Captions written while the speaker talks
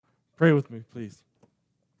Pray with me, please.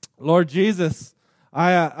 Lord Jesus,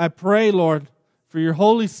 I pray, Lord, for your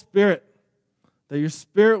Holy Spirit, that your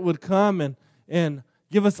Spirit would come and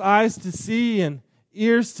give us eyes to see and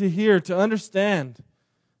ears to hear, to understand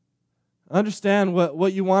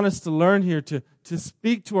what you want us to learn here, to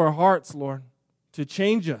speak to our hearts, Lord, to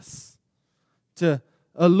change us, to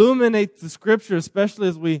illuminate the Scripture, especially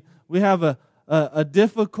as we have a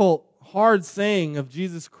difficult, hard saying of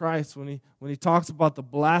Jesus Christ when he talks about the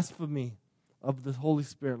blasphemy of the Holy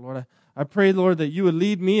Spirit. Lord, I pray, Lord, that you would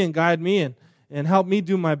lead me and guide me and help me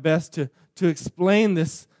do my best to explain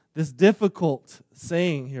this difficult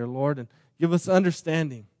saying here, Lord, and give us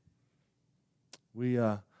understanding. We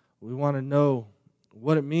want to know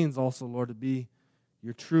what it means also, Lord, to be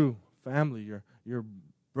your true family, your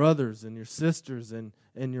brothers and your sisters and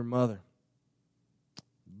your mother.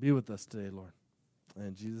 Be with us today, Lord.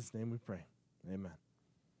 In Jesus' name we pray. Amen.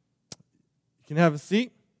 You can have a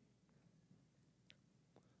seat.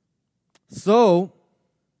 So,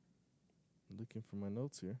 I'm looking for my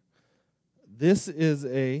notes here. This is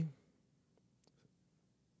a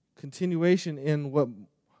continuation in what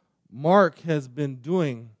Mark has been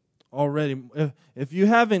doing already. If you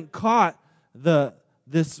haven't caught the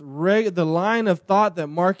line of thought that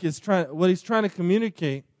Mark is what he's trying to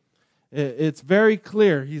communicate, it's very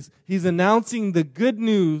clear. He's announcing the good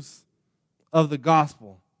news of the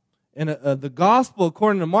gospel. And the gospel,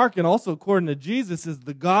 according to Mark and also according to Jesus, is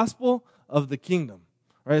the gospel of the kingdom.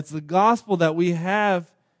 Right? It's the gospel that we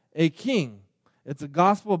have a king. It's a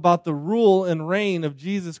gospel about the rule and reign of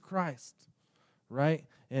Jesus Christ. Right?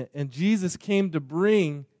 And Jesus came to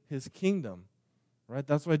bring his kingdom. Right?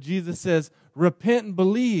 That's why Jesus says, repent and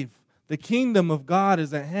believe. The kingdom of God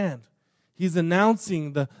is at hand. He's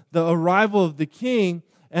announcing the arrival of the king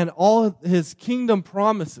and all of his kingdom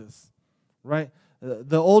promises. Right?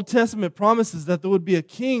 The Old Testament promises that there would be a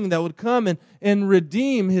king that would come and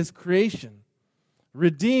redeem his creation.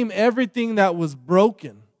 Redeem everything that was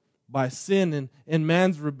broken by sin and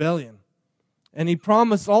man's rebellion. And he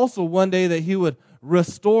promised also one day that he would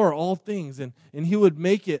restore all things and he would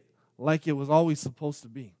make it like it was always supposed to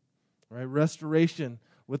be. Right? Restoration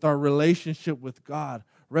with our relationship with God.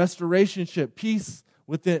 Restoration, peace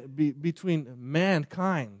between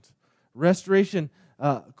mankind. Restoration,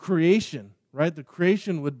 creation. Right? The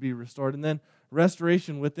creation would be restored. And then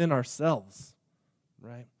restoration within ourselves.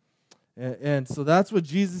 Right? And so that's what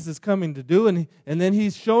Jesus is coming to do. And then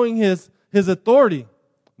he's showing his authority.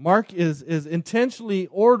 Mark is intentionally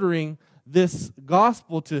ordering this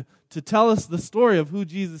gospel to tell us the story of who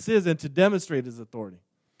Jesus is and to demonstrate his authority.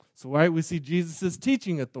 So, right, we see Jesus'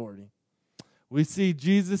 teaching authority. We see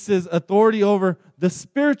Jesus' authority over the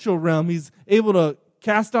spiritual realm. He's able to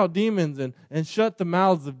cast out demons and shut the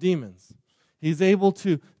mouths of demons. He's able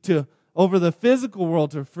to over the physical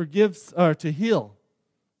world, to forgive or to heal.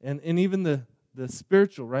 And even the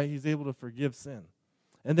spiritual, right? He's able to forgive sin.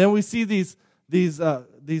 And then we see these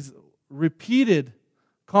repeated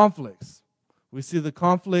conflicts. We see the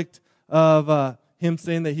conflict of him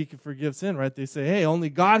saying that he can forgive sin, right? They say, hey,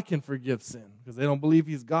 only God can forgive sin, because they don't believe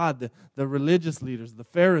he's God. The religious leaders, the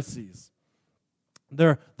Pharisees,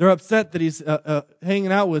 they're upset that he's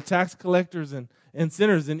hanging out with tax collectors and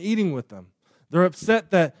sinners and eating with them. They're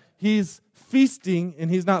upset that he's feasting and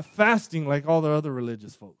he's not fasting like all the other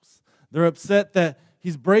religious folks. They're upset that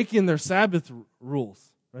he's breaking their Sabbath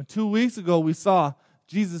rules. And 2 weeks ago we saw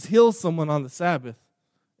Jesus heal someone on the Sabbath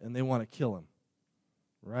and they want to kill him.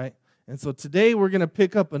 Right? And so today we're going to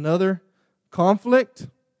pick up another conflict.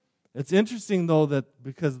 It's interesting though that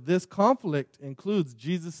because this conflict includes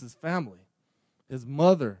Jesus' family, his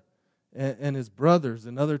mother and his brothers,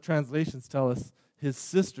 and other translations tell us his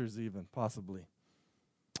sisters even, possibly.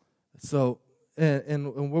 So, and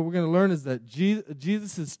what we're going to learn is that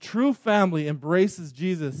Jesus' true family embraces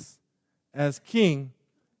Jesus as king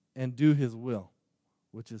and do his will,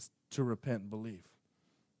 which is to repent and believe.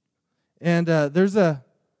 And there's a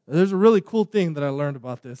really cool thing that I learned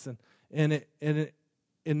about this, and it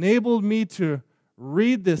enabled me to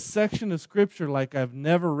read this section of Scripture like I've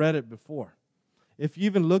never read it before. If you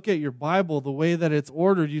even look at your Bible, the way that it's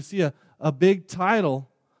ordered, you see a big title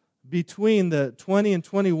between the 20 and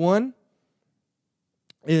 21.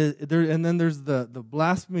 And then there's the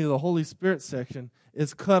blasphemy of the Holy Spirit section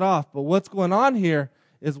is cut off. But what's going on here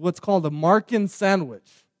is what's called a Markan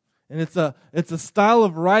sandwich. And it's a style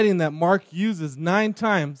of writing that Mark uses 9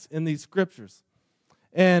 times in these scriptures.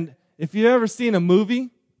 And if you've ever seen a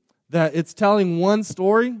movie that it's telling one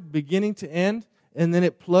story beginning to end, and then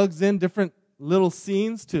it plugs in different little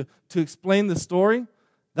scenes to explain the story,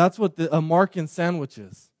 that's what a Markan sandwich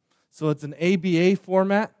is. So it's an ABA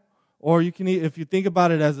format, or you can eat, if you think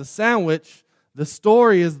about it as a sandwich, the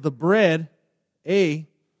story is the bread, A,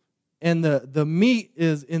 and the meat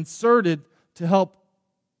is inserted to help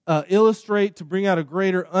illustrate, to bring out a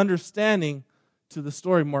greater understanding to the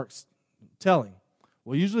story Mark's telling.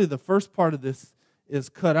 Well, usually the first part of this is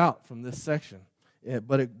cut out from this section,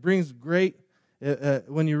 but it brings great,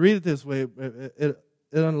 when you read it this way, it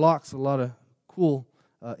unlocks a lot of cool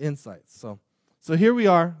insights. So here we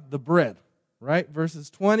are, the bread, right? Verses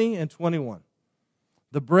 20 and 21.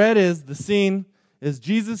 The bread is, the scene is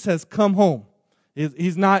Jesus has come home.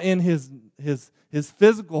 He's not in his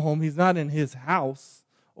physical home. He's not in his house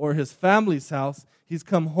or his family's house. He's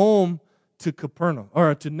come home to Capernaum,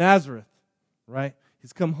 or to Nazareth, right?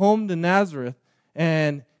 He's come home to Nazareth,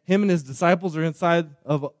 and him and his disciples are inside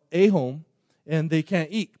of a home, and they can't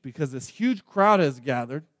eat because this huge crowd has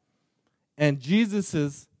gathered, and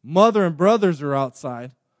Jesus' mother and brothers are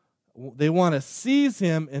outside. They want to seize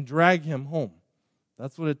him and drag him home.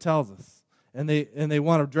 That's what it tells us. And they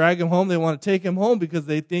want to drag him home. They want to take him home because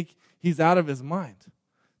they think he's out of his mind.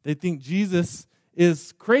 They think Jesus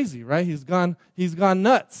is crazy, right? He's gone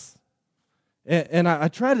nuts. And I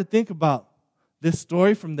try to think about this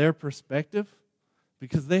story from their perspective,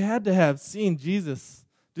 because they had to have seen Jesus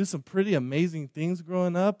do some pretty amazing things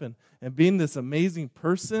growing up and being this amazing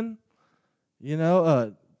person.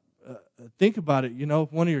 Think about it,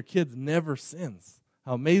 if one of your kids never sins,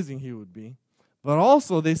 how amazing he would be. But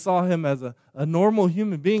also they saw him as a normal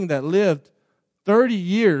human being that lived 30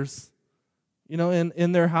 years,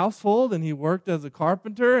 in their household, and he worked as a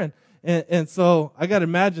carpenter. And so I got to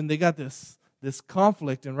imagine they got this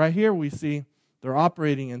conflict. And right here we see they're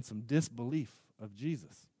operating in some disbelief of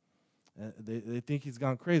Jesus. They think he's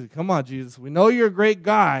gone crazy. Come on, Jesus. We know you're a great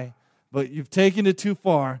guy, but you've taken it too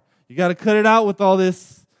far. You got to cut it out with all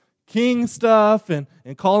this king stuff and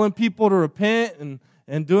calling people to repent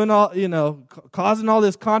and doing all, causing all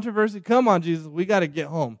this controversy. Come on, Jesus. We got to get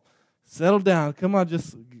home. Settle down. Come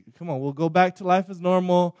on, we'll go back to life as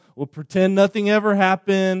normal. We'll pretend nothing ever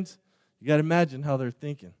happened. You got to imagine how they're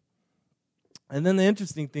thinking. And then the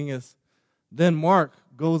interesting thing is, then Mark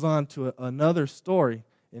goes on to another story,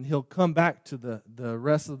 and he'll come back to the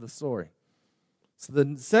rest of the story. So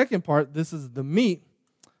the second part, this is the meat.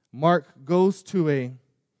 Mark goes to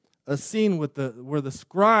a scene where the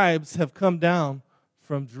scribes have come down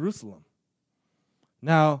from Jerusalem.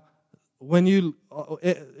 Now,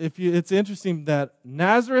 it's interesting that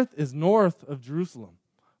Nazareth is north of Jerusalem,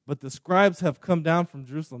 but the scribes have come down from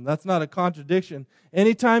Jerusalem. That's not a contradiction.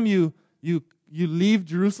 Anytime you leave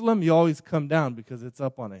Jerusalem, you always come down because it's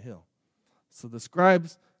up on a hill. So the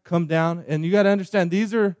scribes come down, and you got to understand,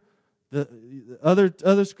 these are the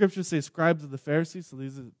other scriptures say scribes of the Pharisees, so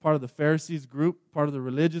these are part of the Pharisees group, part of the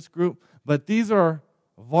religious group, but these are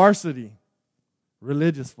varsity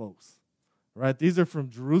religious folks, right? These are from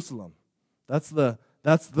Jerusalem. That's the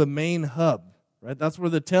main hub, right? That's where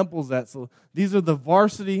the temple's at. So these are the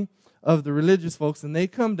varsity of the religious folks, and they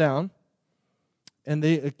come down and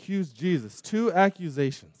they accuse Jesus. 2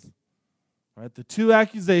 accusations, right? The 2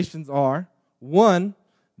 accusations are, one,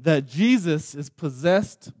 that Jesus is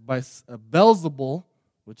possessed by Beelzebul,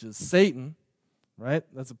 which is Satan, right?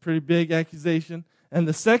 That's a pretty big accusation. And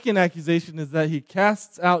the second accusation is that he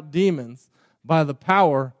casts out demons by the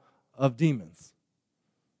power of demons.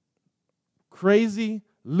 Crazy,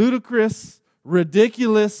 ludicrous,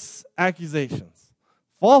 ridiculous accusations.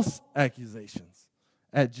 False accusations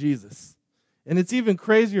at Jesus. And it's even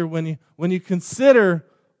crazier when you consider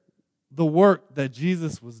the work that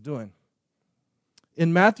Jesus was doing.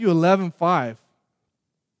 In Matthew 11:5,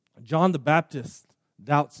 John the Baptist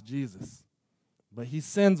doubts Jesus, but he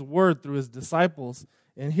sends word through his disciples,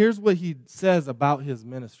 and here's what he says about his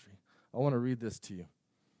ministry. I want to read this to you.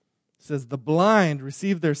 It says, "The blind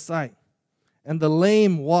receive their sight, and the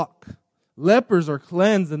lame walk. Lepers are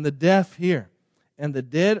cleansed, and the deaf hear, and the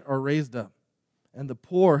dead are raised up, and the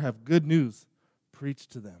poor have good news preached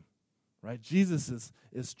to them." Right? Jesus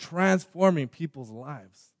is transforming people's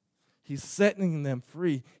lives. He's setting them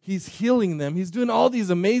free. He's healing them. He's doing all these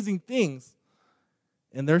amazing things.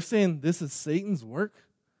 And they're saying, this is Satan's work?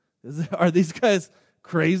 Are these guys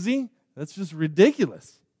crazy? That's just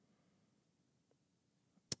ridiculous.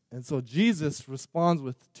 And so Jesus responds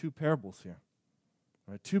with 2 parables here.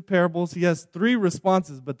 All right, 2 parables. He has 3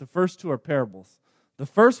 responses, but the first 2 are parables. The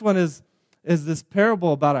first one is this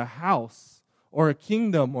parable about a house or a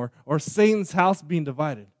kingdom or Satan's house being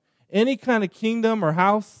divided. Any kind of kingdom or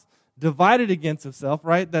house divided against itself,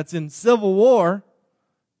 right, that's in civil war,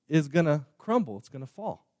 is going to crumble. It's going to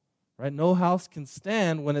fall, right? No house can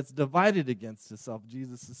stand when it's divided against itself,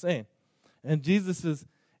 Jesus is saying. And Jesus is,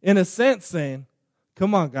 in a sense, saying,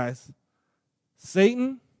 Come on, guys.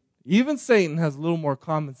 Even Satan has a little more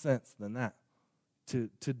common sense than that.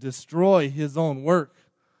 To destroy his own work,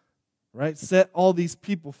 right? Set all these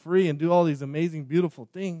people free and do all these amazing, beautiful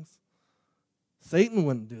things. Satan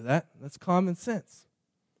wouldn't do that. That's common sense.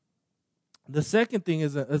 The second thing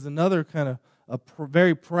is another kind of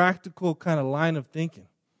very practical kind of line of thinking.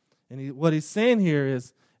 And what he's saying here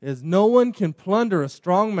is no one can plunder a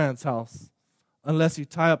strong man's house unless you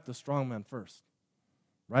tie up the strong man first.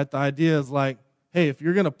 Right? The idea is like, hey, if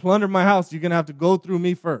you're going to plunder my house, you're going to have to go through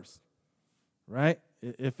me first. Right?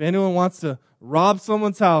 If anyone wants to rob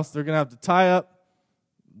someone's house, they're going to have to tie up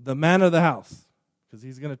the man of the house because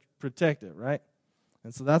he's going to protect it, right?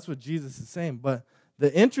 And so that's what Jesus is saying. But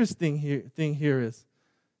the interesting thing here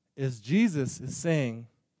is Jesus is saying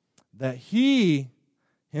that he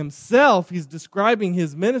himself, he's describing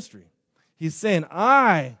his ministry. He's saying,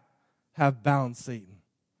 I have bound Satan.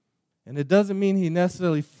 And it doesn't mean he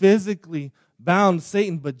necessarily physically bound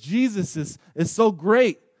Satan, but Jesus is so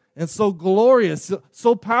great and so glorious,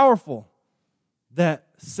 so powerful that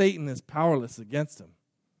Satan is powerless against him.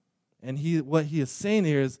 And what he is saying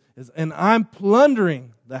here is, and I'm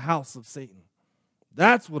plundering the house of Satan.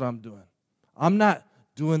 That's what I'm doing. I'm not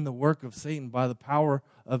doing the work of Satan by the power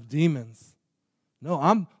of demons. No,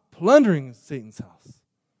 I'm plundering Satan's house.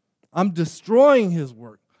 I'm destroying his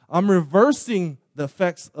work. I'm reversing the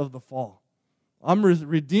effects of the fall. I'm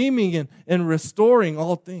redeeming and restoring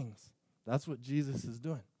all things. That's what Jesus is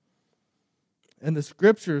doing. And the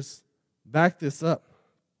scriptures back this up.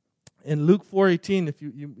 In Luke 4:18, if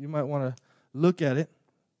you might want to look at it,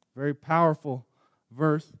 very powerful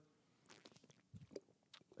verse.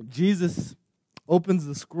 Jesus opens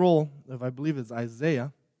the scroll of, I believe it's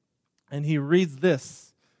Isaiah, and he reads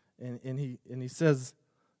this, and he says,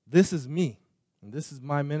 "This is me, and this is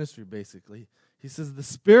my ministry." Basically, he says, "The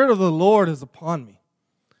Spirit of the Lord is upon me,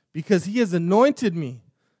 because He has anointed me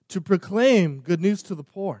to proclaim good news to the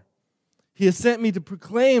poor. He has sent me to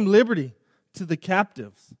proclaim liberty to the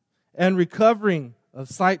captives and recovering of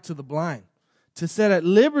sight to the blind, to set at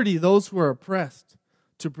liberty those who are oppressed,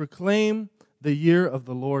 to proclaim the year of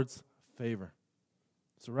the Lord's favor."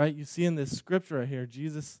 So, right, you see in this scripture right here,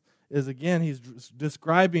 Jesus is, again, he's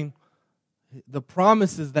describing the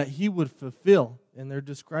promises that he would fulfill, and they're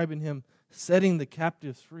describing him setting the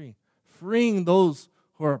captives free, freeing those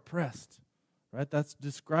who are oppressed, right? That's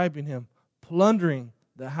describing him plundering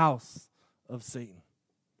the house of Satan.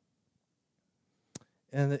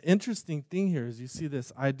 And the interesting thing here is you see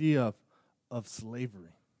this idea of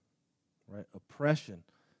slavery, right? Oppression.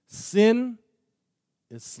 Sin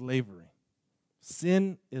is slavery.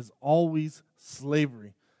 Sin is always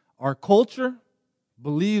slavery. Our culture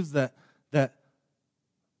believes that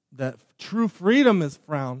true freedom is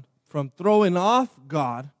found from throwing off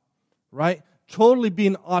God, right? Totally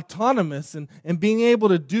being autonomous and being able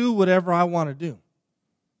to do whatever I want to do.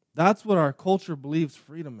 That's what our culture believes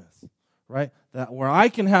freedom is, right? That where I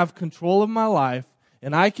can have control of my life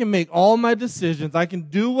and I can make all my decisions, I can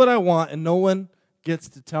do what I want, and no one gets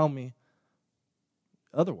to tell me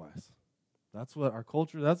otherwise. That's what our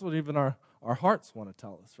culture, that's what even our hearts want to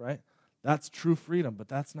tell us, right? That's true freedom, but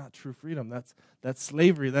that's not true freedom. That's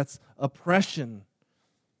slavery, that's oppression.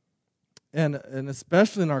 And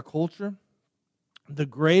especially in our culture, the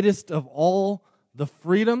greatest of all the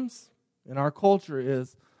freedoms in our culture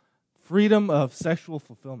is freedom of sexual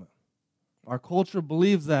fulfillment. Our culture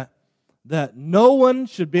believes that no one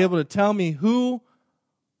should be able to tell me who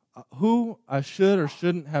I should or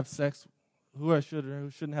shouldn't have sex, who I should or who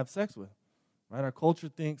shouldn't have sex with. Right? Our culture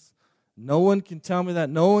thinks no one can tell me that.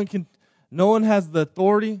 No one has the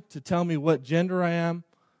authority to tell me what gender I am,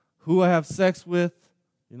 who I have sex with,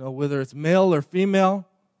 whether it's male or female,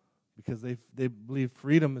 because they believe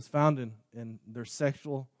freedom is found in their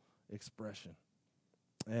sexual expression.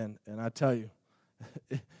 And I tell you,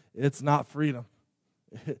 it's not freedom.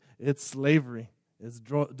 It's slavery. It's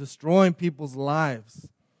destroying people's lives.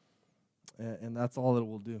 And that's all it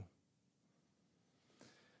will do.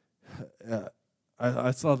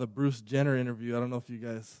 I saw the Bruce Jenner interview. I don't know if you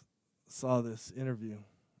guys saw this interview.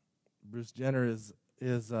 Bruce Jenner is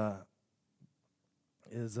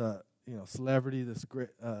celebrity, this great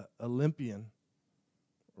Olympian,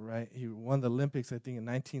 right? He won the Olympics, I think, in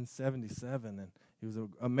 1977, and he was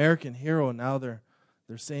an American hero. And now they're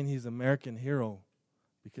saying he's an American hero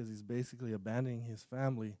because he's basically abandoning his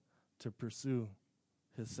family to pursue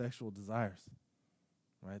his sexual desires,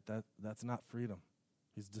 right? That's not freedom.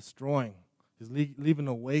 He's destroying. He's leaving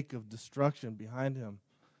a wake of destruction behind him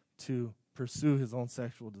to pursue his own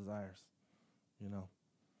sexual desires,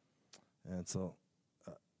 And so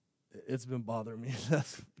it's been bothering me the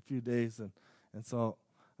last few days, And so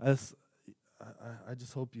I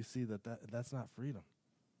just hope you see that's not freedom,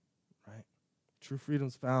 right? True freedom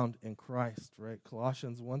is found in Christ, right?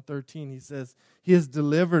 Colossians 1:13, he says, he has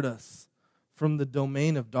delivered us from the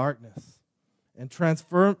domain of darkness and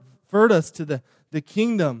transferred us to the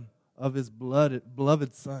kingdom of his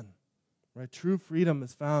beloved Son, right? True freedom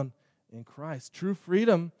is found in Christ. True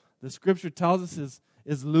freedom, the Scripture tells us,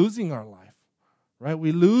 is losing our life, right?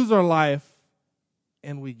 We lose our life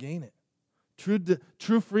and we gain it.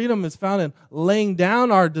 True freedom is found in laying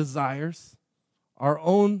down our desires, our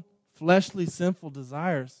own fleshly, sinful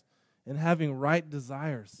desires, and having right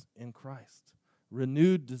desires in Christ,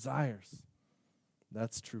 renewed desires.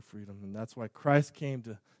 That's true freedom, and that's why Christ came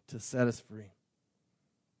to set us free.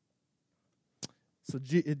 So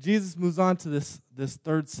Jesus moves on to this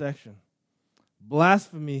third section,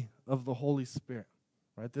 blasphemy of the Holy Spirit.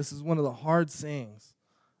 Right? This is one of the hard sayings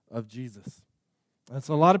of Jesus. And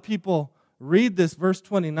so a lot of people read this verse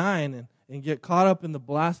 29 and get caught up in the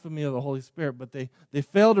blasphemy of the Holy Spirit, but they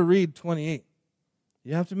fail to read 28.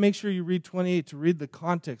 You have to make sure you read 28 to read the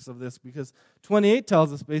context of this, because 28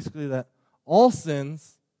 tells us basically that all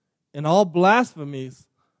sins and all blasphemies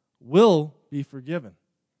will be forgiven.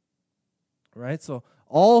 Right? So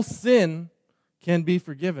all sin can be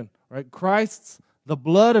forgiven. Right? The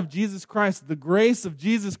blood of Jesus Christ, the grace of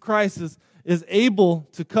Jesus Christ is able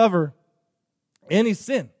to cover any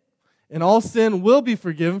sin. And all sin will be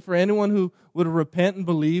forgiven for anyone who would repent and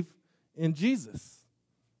believe in Jesus.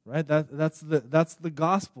 Right? That's the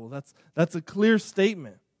gospel. That's a clear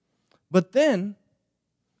statement. But then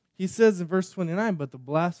he says in verse 29, but the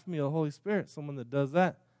blasphemy of the Holy Spirit, someone that does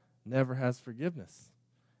that, never has forgiveness.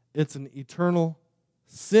 It's an eternal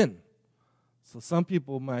sin. So some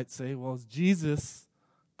people might say, well, is Jesus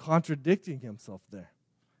contradicting himself there?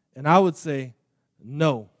 And I would say,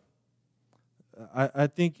 no. I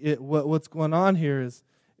think what's going on here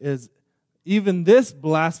is even this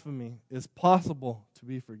blasphemy is possible to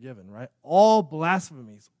be forgiven, right? All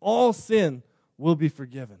blasphemies, all sin will be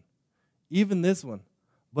forgiven. Even this one.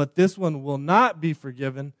 But this one will not be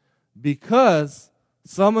forgiven because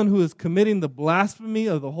someone who is committing the blasphemy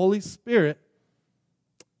of the Holy Spirit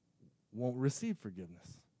won't receive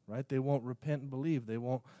forgiveness, right? They won't repent and believe. They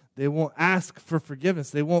won't ask for forgiveness.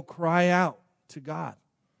 They won't cry out to God,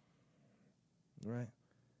 right?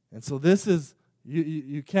 And so this is,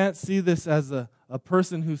 you can't see this as a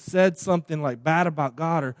person who said something like bad about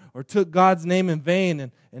God or took God's name in vain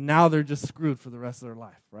and now they're just screwed for the rest of their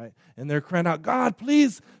life, right? And they're crying out, God,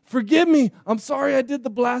 please forgive me. I'm sorry I did the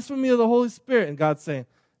blasphemy of the Holy Spirit. And God's saying,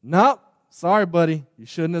 nope, sorry, buddy. You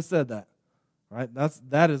shouldn't have said that, right?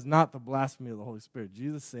 That is not the blasphemy of the Holy Spirit.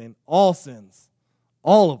 Jesus is saying all sins,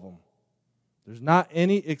 all of them. There's not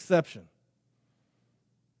any exception.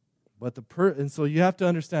 But and so you have to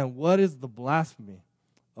understand, what is the blasphemy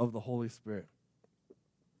of the Holy Spirit?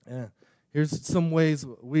 And here's some ways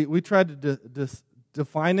we tried to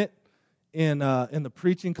define it in the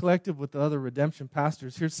preaching collective with the other redemption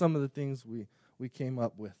pastors. Here's some of the things we came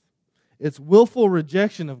up with. It's willful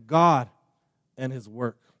rejection of God and His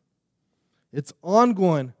work. It's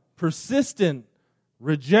ongoing, persistent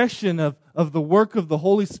rejection of the work of the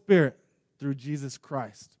Holy Spirit through Jesus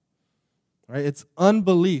Christ. Right? It's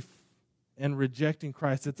unbelief and rejecting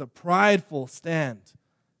Christ. It's a prideful stand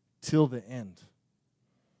till the end.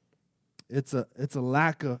 It's a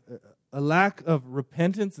lack of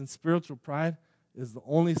repentance and spiritual pride is the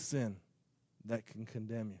only sin that can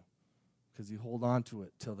condemn you, because you hold on to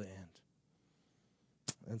it till the end.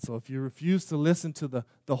 And so if you refuse to listen to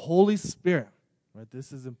the Holy Spirit, right?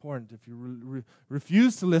 This is important. If you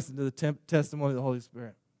refuse to listen to the testimony of the Holy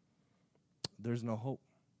Spirit, there's no hope,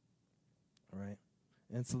 right?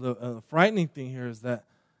 And so the frightening thing here is that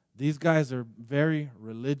these guys are very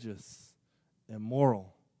religious and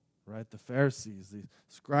moral, right? The Pharisees, the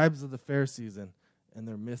scribes of the Pharisees, and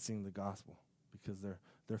they're missing the gospel because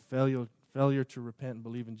they're failure to repent and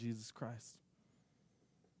believe in Jesus Christ.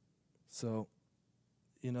 So,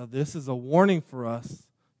 this is a warning for us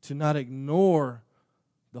to not ignore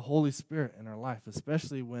the Holy Spirit in our life,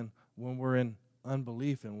 especially when we're in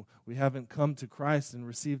unbelief and we haven't come to Christ and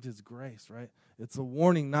received His grace, right? It's a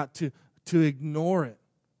warning not to ignore it,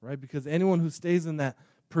 right? Because anyone who stays in that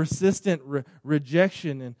persistent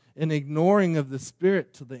rejection and ignoring of the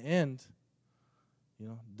Spirit to the end,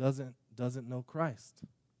 doesn't know Christ,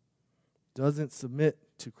 doesn't submit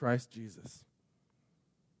to Christ Jesus.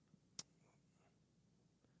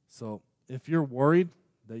 So if you're worried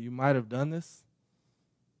that you might have done this,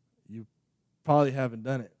 you probably haven't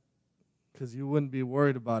done it, because you wouldn't be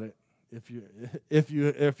worried about it if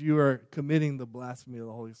you are committing the blasphemy of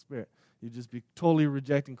the Holy Spirit. You'd just be totally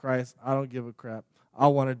rejecting Christ. I don't give a crap. I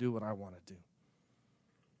want to do what I want to do.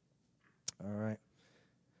 All right.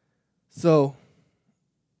 So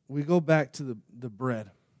we go back to the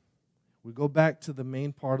bread. We go back to the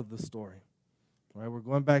main part of the story. All right, we're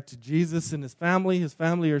going back to Jesus and his family. His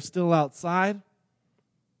family are still outside.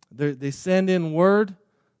 They send in word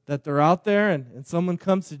that they're out there, and someone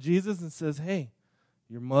comes to Jesus and says, hey,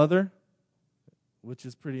 your mother, which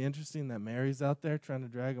is pretty interesting that Mary's out there trying to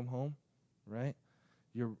drag him home, right?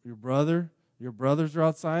 Your brothers are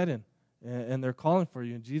outside, and they're calling for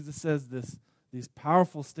you. And Jesus says these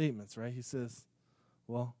powerful statements, right? He says,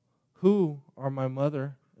 well, who are my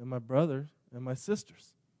mother and my brothers and my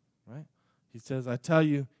sisters, right? He says, I tell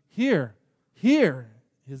you, here,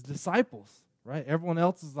 his disciples, right? Everyone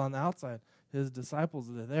else is on the outside. His disciples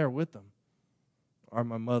are there with them, are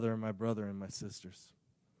my mother and my brother and my sisters.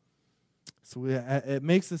 So it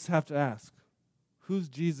makes us have to ask, who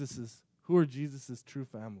are Jesus' true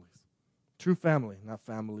families? True family, not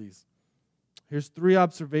families. Here's 3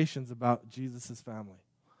 observations about Jesus' family.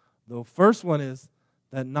 The first one is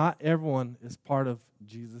that not everyone is part of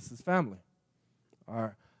Jesus' family.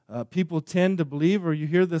 People tend to believe, or you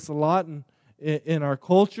hear this a lot in our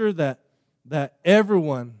culture, that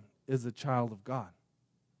everyone is a child of God.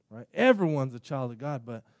 Right? Everyone's a child of God.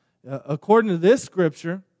 But according to this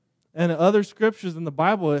scripture and other scriptures in the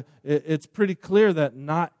Bible, it's pretty clear that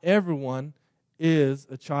not everyone is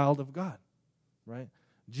a child of God. Right?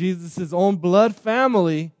 Jesus' own blood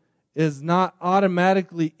family is not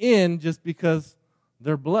automatically in just because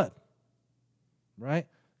they're blood. Right?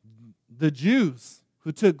 The Jews,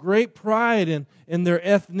 who took great pride in their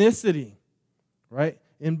ethnicity, right,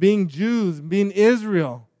 in being Jews, and being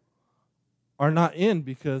Israel, are not in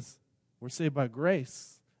because we're saved by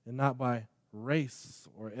grace and not by race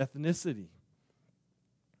or ethnicity.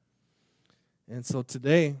 And so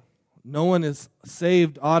today, no one is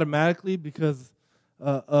saved automatically because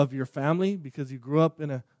of your family, because you grew up in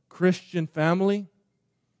a Christian family.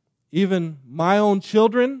 Even my own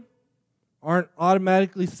children aren't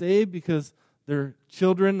automatically saved because they're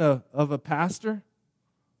children of a pastor,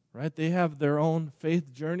 right? They have their own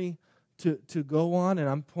faith journey to go on, and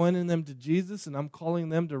I'm pointing them to Jesus, and I'm calling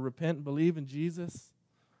them to repent and believe in Jesus,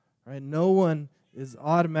 right? No one is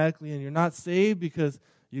automatically, and you're not saved because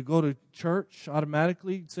you go to church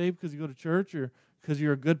automatically, saved because you go to church, or because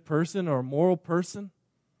you're a good person or a moral person,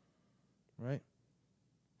 right?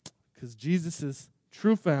 Because Jesus'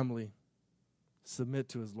 true family submit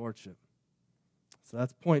to his lordship. So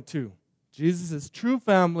that's point 2. Jesus' true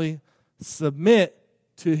family submit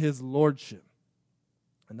to his lordship.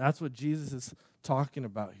 And that's what Jesus is talking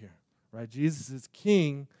about here, right? Jesus is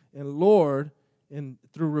King and Lord, and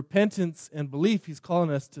through repentance and belief, he's calling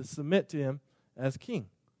us to submit to him as King.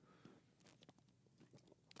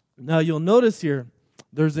 Now, you'll notice here,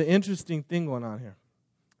 there's an interesting thing going on here.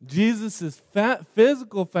 Jesus'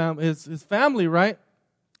 physical family, his family, right?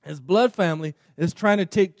 His blood family is trying to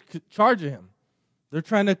take charge of him. They're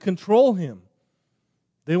trying to control him.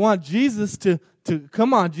 They want Jesus to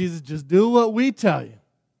come on, Jesus, just do what we tell you.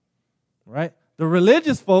 Right? The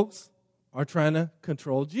religious folks are trying to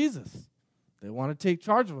control Jesus. They want to take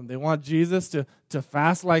charge of him. They want Jesus to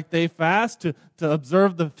fast like they fast, to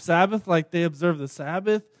observe the Sabbath like they observe the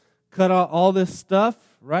Sabbath, cut out all this stuff,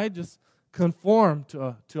 right? Just conform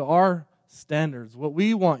to our standards, what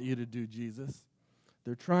we want you to do, Jesus.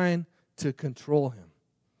 They're trying to control him.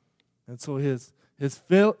 And so his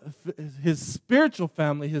spiritual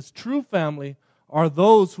family, his true family, are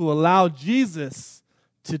those who allow Jesus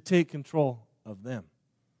to take control of them.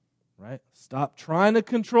 Right? Stop trying to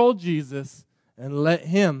control Jesus and let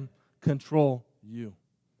him control you.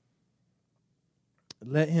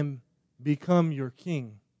 Let him become your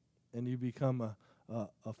king, and you become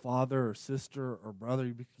a father or sister or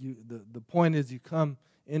brother. The point is you come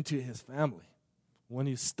into his family when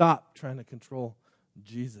you stop trying to control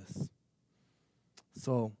Jesus.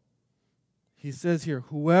 So he says here,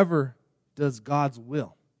 whoever does God's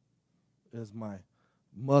will is my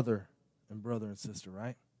mother and brother and sister,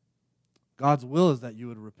 right? God's will is that you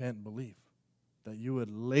would repent and believe, that you would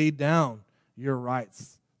lay down your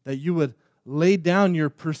rights, that you would lay down your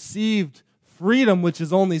perceived freedom, which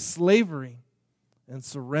is only slavery, and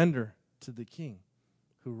surrender to the King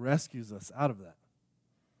who rescues us out of that.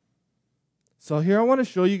 So here I want to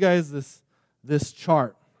show you guys this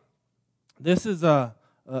chart. This is a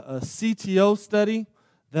CTO study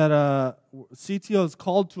that CTO is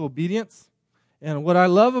called to obedience. And what I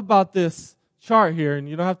love about this chart here, and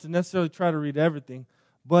you don't have to necessarily try to read everything,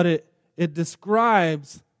 but it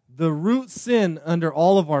describes the root sin under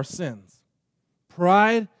all of our sins: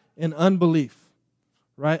 pride and unbelief.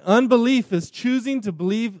 right? Unbelief is choosing to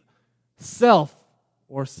believe self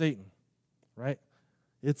or Satan, right?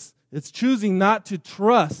 It's choosing not to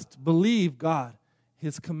believe God,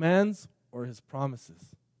 His commands or His promises,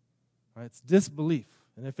 right? It's disbelief.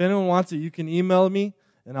 And if anyone wants it, you can email me,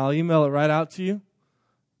 and I'll email it right out to you,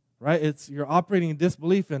 right? You're operating in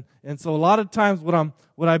disbelief, and so a lot of times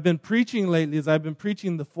what I've been preaching lately is I've been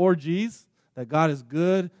preaching the 4 G's, that God is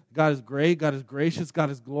good, God is great, God is gracious,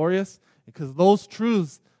 God is glorious, because those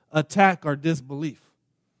truths attack our disbelief,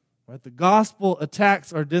 right? The gospel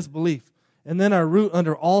attacks our disbelief. And then our root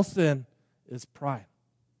under all sin is pride,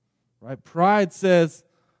 right? Pride says,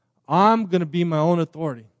 I'm going to be my own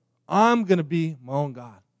authority. I'm going to be my own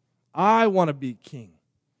God. I want to be king,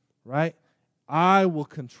 right? I will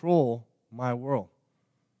control my world,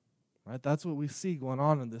 right? That's what we see going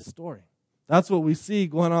on in this story. That's what we see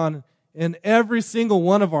going on in every single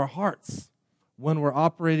one of our hearts when we're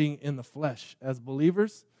operating in the flesh. As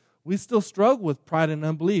believers, we still struggle with pride and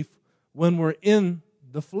unbelief when we're in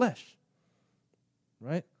the flesh.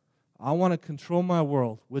 Right? I want to control my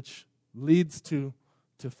world, which leads to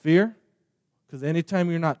fear. Because anytime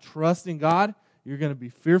you're not trusting God, you're going to be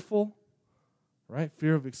fearful. Right?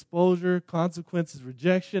 Fear of exposure, consequences,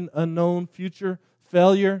 rejection, unknown, future,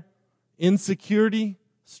 failure, insecurity,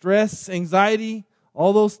 stress, anxiety,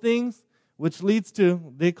 all those things, which leads to,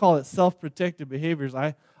 they call it self-protective behaviors.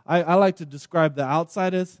 I like to describe the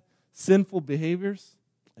outside as sinful behaviors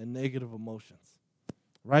and negative emotions.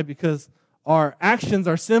 Right? Because our actions,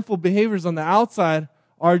 our sinful behaviors on the outside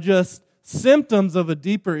are just symptoms of a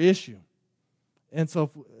deeper issue. And so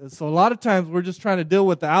a lot of times we're just trying to deal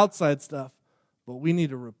with the outside stuff, but we need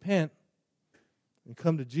to repent and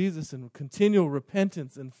come to Jesus in continual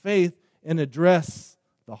repentance and faith and address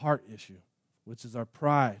the heart issue, which is our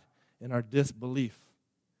pride and our disbelief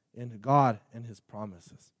in God and His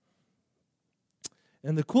promises.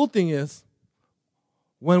 And the cool thing is,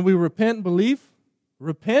 when we repent and believe,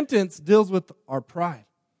 repentance deals with our pride,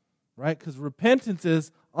 right? Because repentance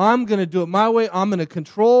is, I'm going to do it my way. I'm going to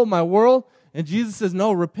control my world. And Jesus says,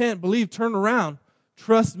 no, repent, believe, turn around,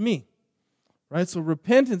 trust me, right? So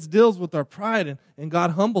repentance deals with our pride, and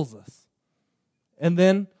God humbles us. And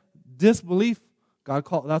then disbelief,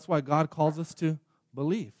 that's why God calls us to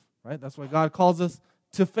believe, right? That's why God calls us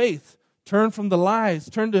to faith. Turn from the lies,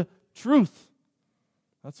 turn to truth.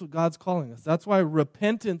 That's what God's calling us. That's why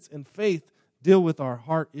repentance and faith deal with our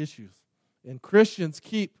heart issues. And Christians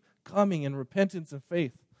keep coming in repentance and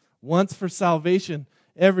faith. Once for salvation,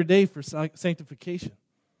 every day for sanctification.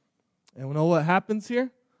 And we know what happens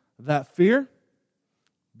here? That fear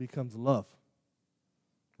becomes love.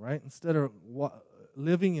 Right? Instead of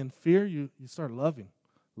living in fear, you start loving.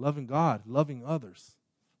 Loving God, loving others.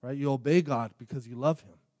 Right? You obey God because you love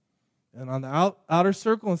Him. And on the outer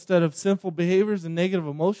circle, instead of sinful behaviors and negative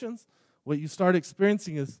emotions, what you start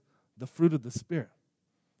experiencing is the fruit of the Spirit.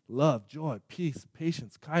 Love, joy, peace,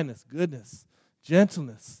 patience, kindness, goodness,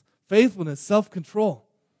 gentleness, faithfulness, self-control.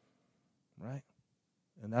 Right?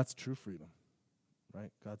 And that's true freedom.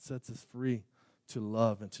 Right? God sets us free to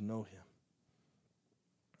love and to know Him.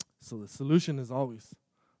 So the solution is always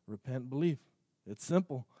repent and believe. It's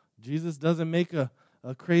simple. Jesus doesn't make a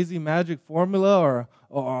crazy magic formula or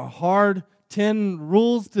a hard 10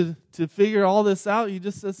 rules to figure all this out. He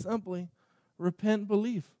just says simply, repent and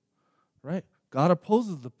believe. Right? God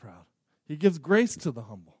opposes the proud. He gives grace to the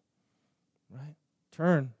humble. Right?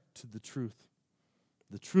 Turn to the truth.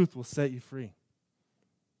 The truth will set you free.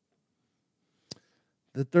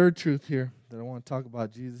 The third truth here that I want to talk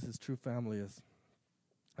about Jesus' true family is,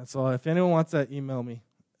 and so if anyone wants that, email me.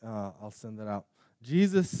 I'll send that out.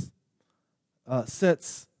 Jesus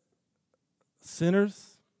sets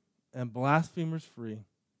sinners and blasphemers free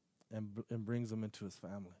and brings them into His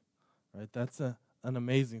family. Right? That's an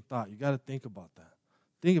amazing thought. You got to think about that.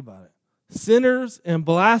 Think about it. Sinners and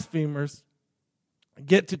blasphemers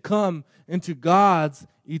get to come into God's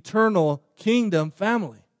eternal kingdom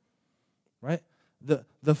family. Right?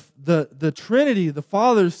 The Trinity, the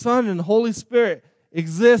Father, Son, and Holy Spirit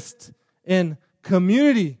exist in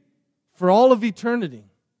community for all of eternity.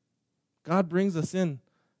 God brings us in.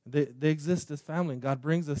 They exist as family, and God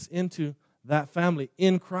brings us into that family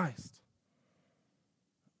in Christ.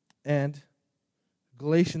 And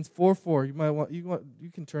Galatians 4:4, you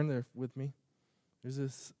can turn there with me. There's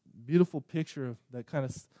this beautiful picture that kind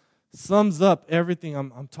of sums up everything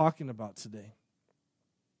I'm talking about today.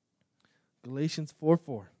 Galatians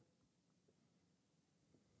 4:4.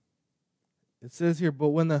 It says here, but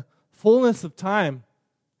when the fullness of time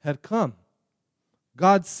had come,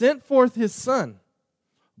 God sent forth His Son,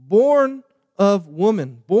 born of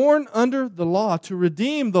woman, born under the law, to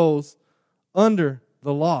redeem those under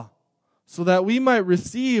the law, so that we might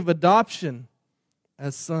receive adoption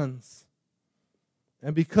as sons.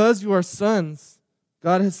 And because you are sons,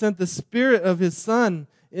 God has sent the Spirit of His Son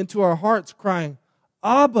into our hearts, crying,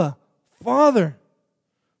 Abba, Father.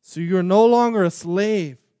 So you are no longer a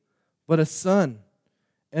slave, but a son.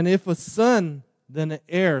 And if a son, then an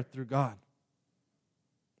heir through God.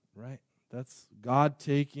 Right? That's God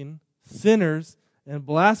taking sinners and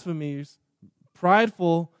blasphemers,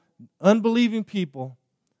 prideful, unbelieving people,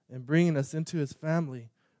 and bringing us into His family,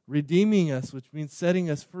 redeeming us, which means setting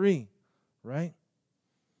us free, right?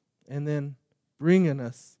 And then bringing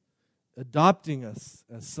us, adopting us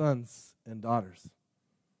as sons and daughters.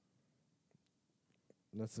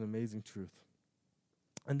 And that's an amazing truth.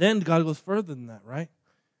 And then God goes further than that, right?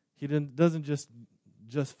 He doesn't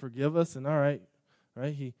just forgive us and all right?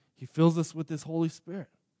 He fills us with His Holy Spirit.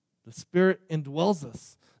 The Spirit indwells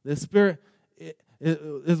us. The Spirit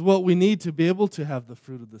is what we need to be able to have the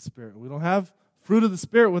fruit of the Spirit. We don't have fruit of the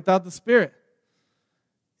Spirit without the Spirit.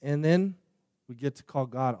 And then we get to call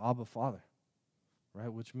God Abba Father,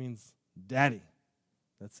 right? Which means daddy.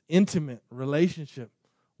 That's intimate relationship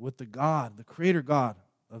with the God, the Creator God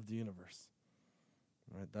of the universe.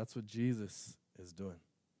 Right? That's what Jesus is doing.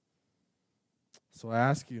 So I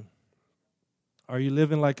ask you, are you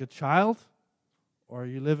living like a child or are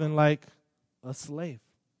you living like a slave?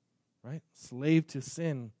 Right? Slave to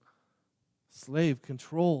sin. Slave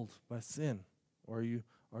controlled by sin. Or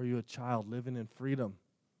are you a child living in freedom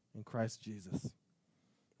in Christ Jesus?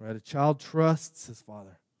 Right? A child trusts his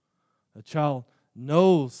father. A child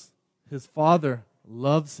knows his father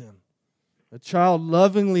loves him. A child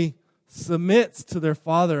lovingly submits to their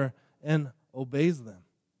father and obeys them.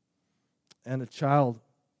 And a child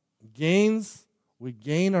we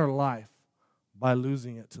gain our life by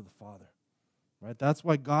losing it to the Father. Right? That's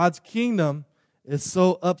why God's kingdom is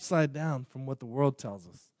so upside down from what the world tells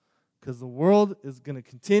us. Because the world is going to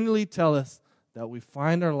continually tell us that we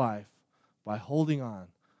find our life by holding on,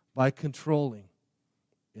 by controlling.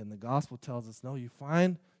 And the gospel tells us, no, you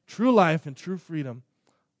find true life and true freedom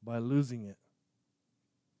by losing it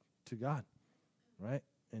to God. Right?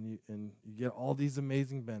 And you get all these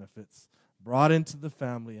amazing benefits brought into the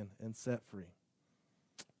family and set free.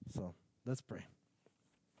 So, let's pray.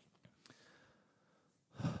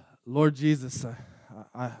 Lord Jesus,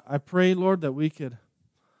 I pray, Lord, that we could,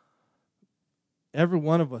 every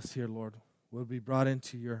one of us here, Lord, would be brought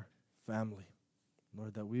into your family.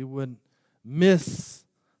 Lord, that we wouldn't miss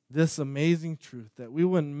this amazing truth, that we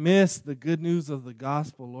wouldn't miss the good news of the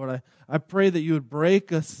gospel, Lord. I pray that you would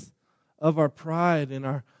break us of our pride and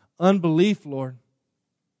our unbelief, Lord.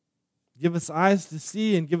 Give us eyes to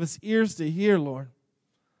see and give us ears to hear, Lord.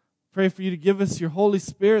 Pray for you to give us your Holy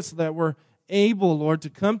Spirit so that we're able, Lord, to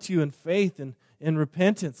come to you in faith and in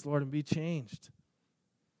repentance, Lord, and be changed.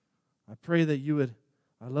 I pray that you would,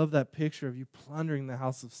 I love that picture of you plundering the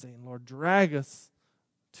house of Satan. Lord, drag us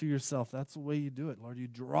to yourself. That's the way you do it, Lord. You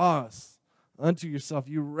draw us unto yourself.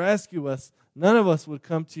 You rescue us. None of us would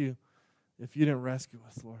come to you if you didn't rescue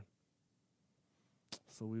us, Lord.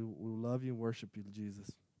 So we love you and worship you,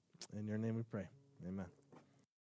 Jesus. In your name we pray. Amen.